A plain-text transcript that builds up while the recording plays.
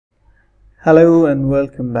Hello and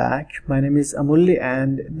welcome back. My name is Amulli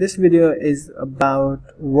and this video is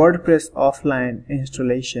about WordPress Offline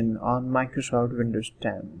Installation on Microsoft Windows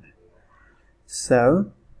 10.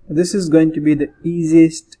 So this is going to be the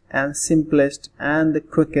easiest and simplest and the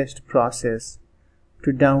quickest process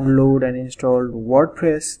to download and install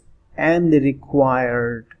WordPress and the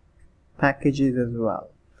required packages as well.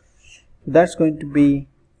 So that's going to be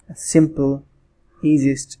a simple,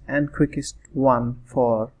 easiest and quickest one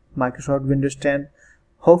for Microsoft Windows 10,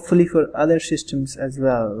 hopefully for other systems as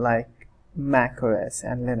well like Mac OS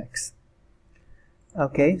and Linux.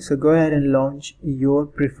 Okay, so go ahead and launch your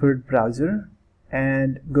preferred browser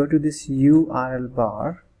and go to this URL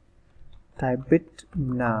bar, type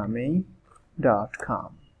bitnami.com.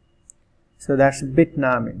 So that's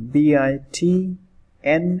Bitnami,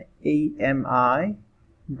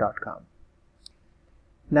 bitnami.com.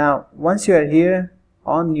 Now once you are here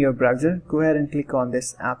on your browser, go ahead and click on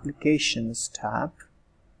this Applications tab,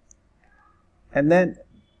 and then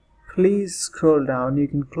please scroll down. You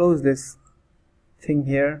can close this thing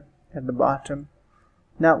here at the bottom.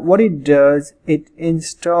 Now what it does, it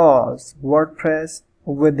installs WordPress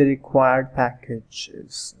with the required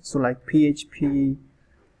packages, so like PHP,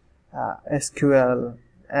 SQL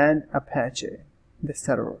and Apache, the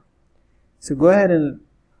server. So go ahead and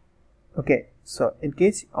so in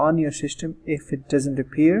case on your system if it doesn't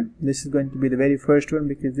appear, this is going to be the very first one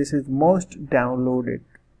because this is most downloaded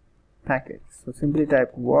package. So simply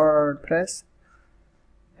type WordPress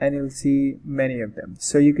and you'll see many of them.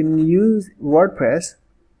 So you can use WordPress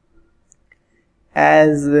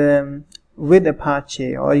as with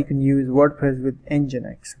Apache, or you can use WordPress with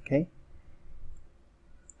Nginx, okay,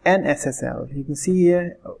 and SSL. You can see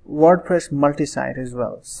here WordPress multi-site as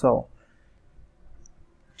well. So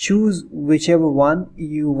choose whichever one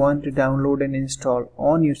you want to download and install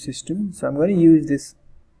on your system. So I'm going to use this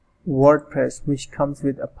WordPress which comes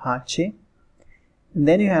with Apache, and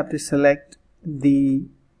then you have to select the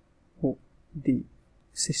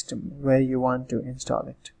system where you want to install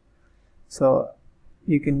it. So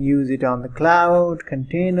you can use it on the cloud,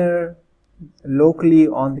 container, locally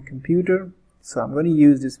on the computer. So I'm going to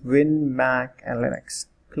use this Win, Mac and Linux.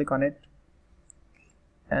 Click on it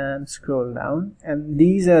and scroll down, and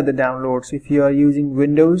these are the downloads. If you are using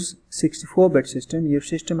Windows 64-bit system, your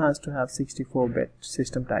system has to have 64-bit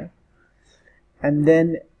system type. And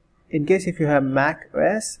then in case if you have Mac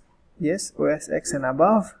OS, yes, OS X and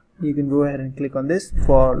above, you can go ahead and click on this.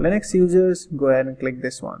 For Linux users, go ahead and click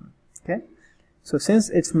this one. Okay, so since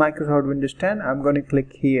it's Microsoft Windows 10, I'm going to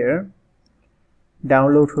click here,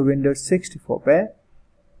 download for Windows 64-bit.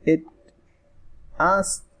 It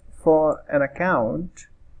asks for an account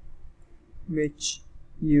which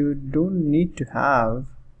you don't need to have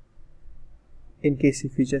in case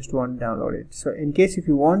if you just want to download it. So in case if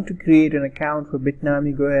you want to create an account for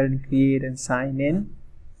Bitnami, go ahead and create and sign in.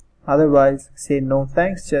 Otherwise say no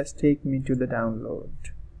thanks, just take me to the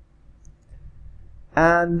download.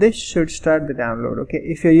 And this should start the download. Okay,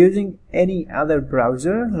 if you're using any other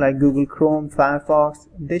browser like Google Chrome, Firefox,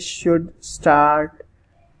 this should start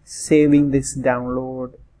saving this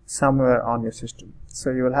download somewhere on your system. So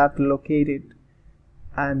you will have to locate it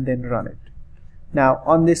and then run it. Now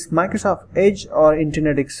on this Microsoft Edge or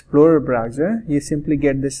Internet Explorer browser, you simply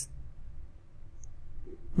get this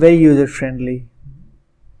very user-friendly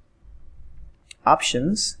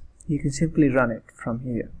options. You can simply run it from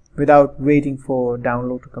here without waiting for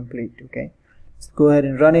download to complete. Okay, so go ahead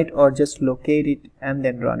and run it, or just locate it and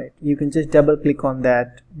then run it. You can just double click on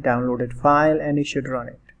that downloaded file and you should run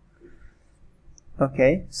it.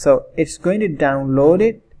 Okay, so it's going to download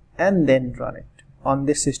it and then run it on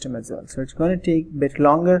this system as well. So it's going to take a bit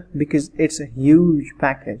longer because it's a huge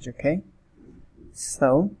package. Okay,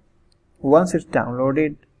 so once it's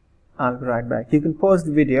downloaded, I'll be right back. You can pause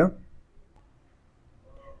the video.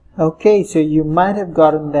 Okay, so you might have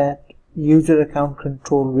gotten that user account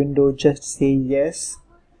control window. Just say yes,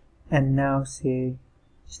 and now say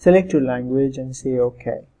select your language and say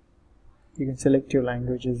okay. You can select your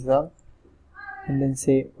language as well and then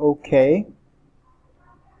say okay.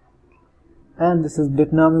 And this is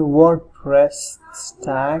Bitnami WordPress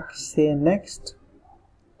stack. Say next.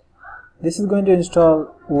 This is going to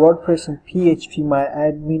install WordPress and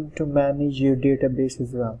PHP-MyAdmin to manage your database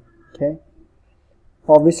as well. Okay,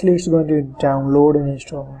 obviously it's going to download and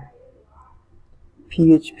install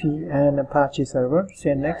PHP and Apache server.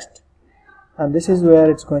 Say next, and this is where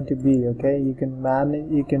it's going to be. Okay, you can manage,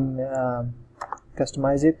 you can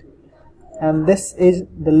customize it. And this is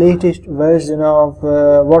the latest version of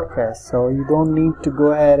WordPress, so you don't need to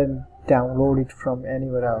go ahead and download it from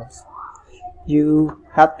anywhere else. You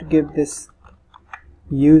have to give this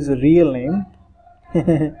use a real name,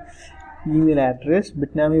 email address,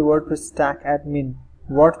 Bitnami WordPress stack admin,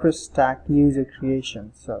 WordPress stack user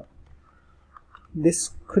creation. So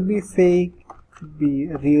this could be fake, could be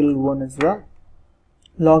a real one as well.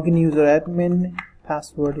 Login user admin,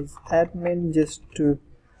 password is admin, just to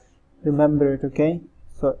remember it. Okay,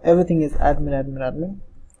 so everything is admin.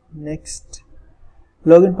 Next,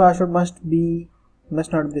 login password must not be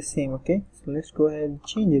the same. Okay, so let's go ahead and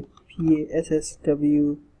change it.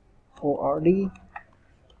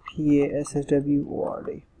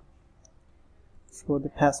 password for the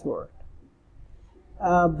password.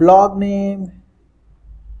 Blog name,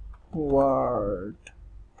 WordPress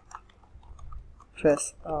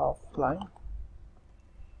Offline.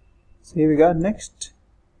 So here we go. Next,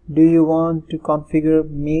 do you want to configure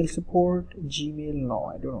mail support? Gmail? No,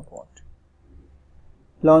 I do not want.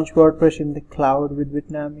 Launch WordPress in the cloud with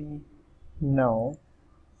Bitnami? No.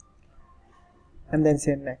 And then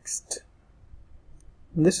say next.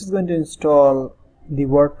 This is going to install the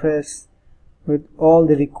WordPress with all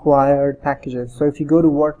the required packages. So if you go to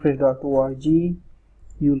wordpress.org, you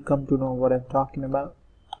will come to know what I'm talking about.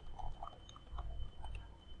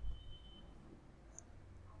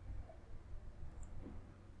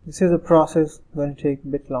 This is a process going to take a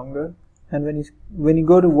bit longer. And when you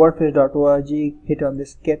go to wordpress.org, hit on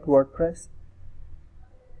this get WordPress.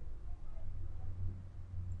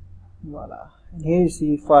 Voila. And here you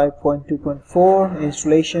see 5.2.4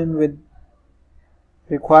 installation with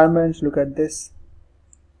requirements. Look at this.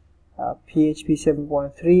 PHP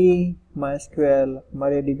 7.3, MySQL,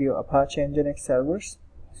 MariaDB, Apache, and Nginx servers.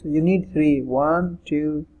 So you need 3. 1,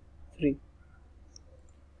 2, 3.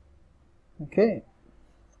 Okay.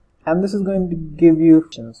 And this is going to give you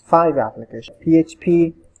 5 applications: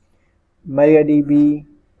 PHP, MariaDB,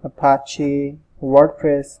 Apache,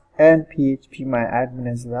 WordPress, and PHPMyAdmin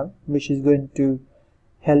as well, which is going to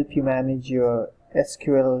help you manage your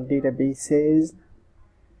SQL databases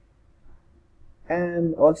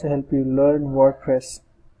and also help you learn WordPress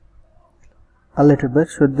a little bit.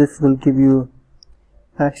 So this will give you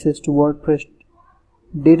access to WordPress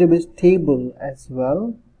database table as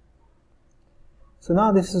well. So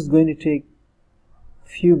now this is going to take a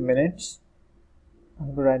few minutes.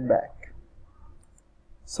 I'll be right back.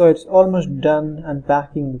 So it's almost done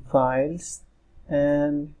unpacking the files,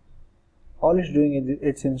 and all it's doing is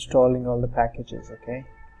it's installing all the packages. Okay,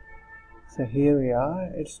 so here we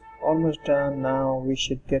are, it's almost done. Now we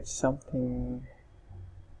should get something,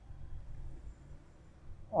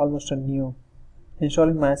 almost a new,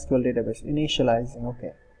 installing MySQL database, initializing.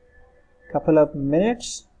 Okay, couple of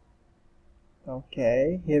minutes.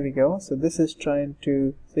 Okay, here we go. So this is trying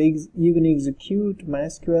to, so you can execute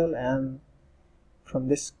MySQL and from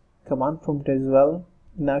this command prompt as well.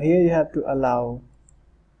 Now here you have to allow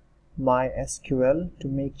MySQL to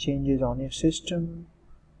make changes on your system.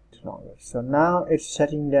 So now it's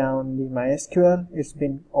shutting down the MySQL. It's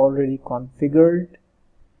been already configured,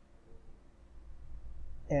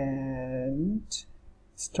 and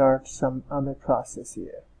start some other process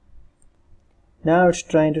here. Now it's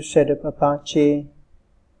trying to set up Apache,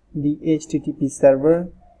 the HTTP server,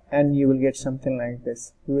 and you will get something like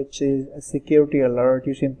this, which is a security alert.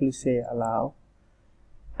 You simply say allow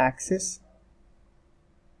access.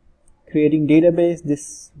 Creating database,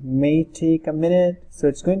 this may take a minute, so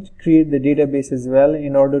it's going to create the database as well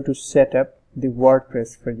in order to set up the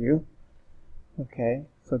WordPress for you. Okay,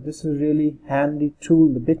 so this is really handy tool,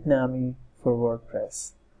 the Bitnami for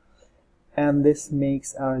WordPress, and this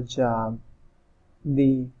makes our job,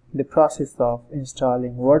 the process of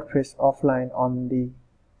installing WordPress offline on the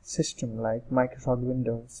system like Microsoft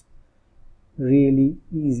Windows, really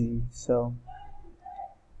easy. So,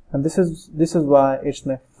 and this is why it's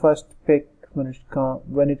my first pick when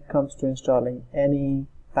it comes to installing any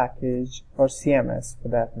package or CMS for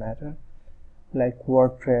that matter, like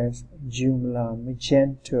WordPress, Joomla,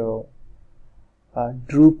 Magento,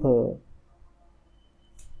 Drupal.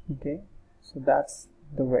 Okay, so that's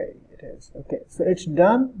the way it is. Okay, so it's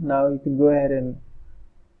done. Now you can go ahead and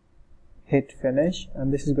hit finish,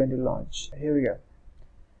 and this is going to launch. Here we go.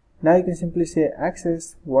 Now you can simply say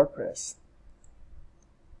access WordPress,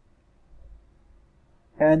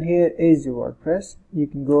 and here is your WordPress. You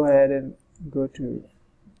can go ahead and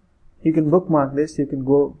you can bookmark this. You can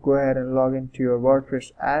go ahead and log into your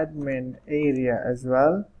WordPress admin area as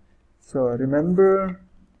well. So remember,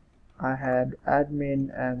 I had admin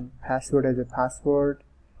and password as a password,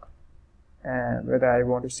 and whether I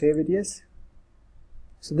want to save it, yes.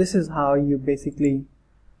 So this is how you basically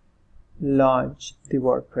launch the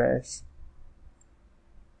WordPress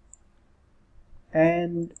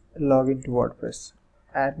and log into WordPress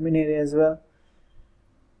admin area as well.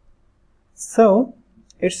 So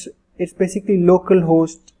it's basically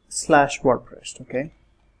localhost / WordPress. Okay,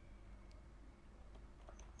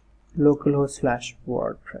 localhost /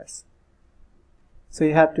 WordPress. So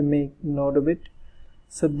you have to make note of it.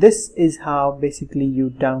 So this is how basically you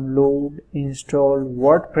download, install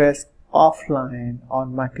WordPress offline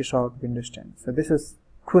on Microsoft Windows 10. So this is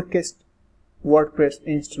quickest WordPress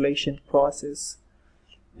installation process.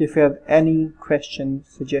 If you have any question,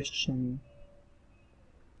 suggestion,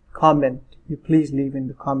 comment, you please leave in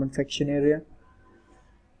the comment section area,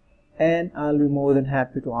 and I'll be more than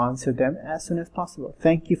happy to answer them as soon as possible.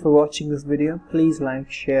 Thank you for watching this video. Please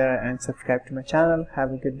like, share and subscribe to my channel.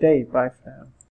 Have a good day. Bye for now.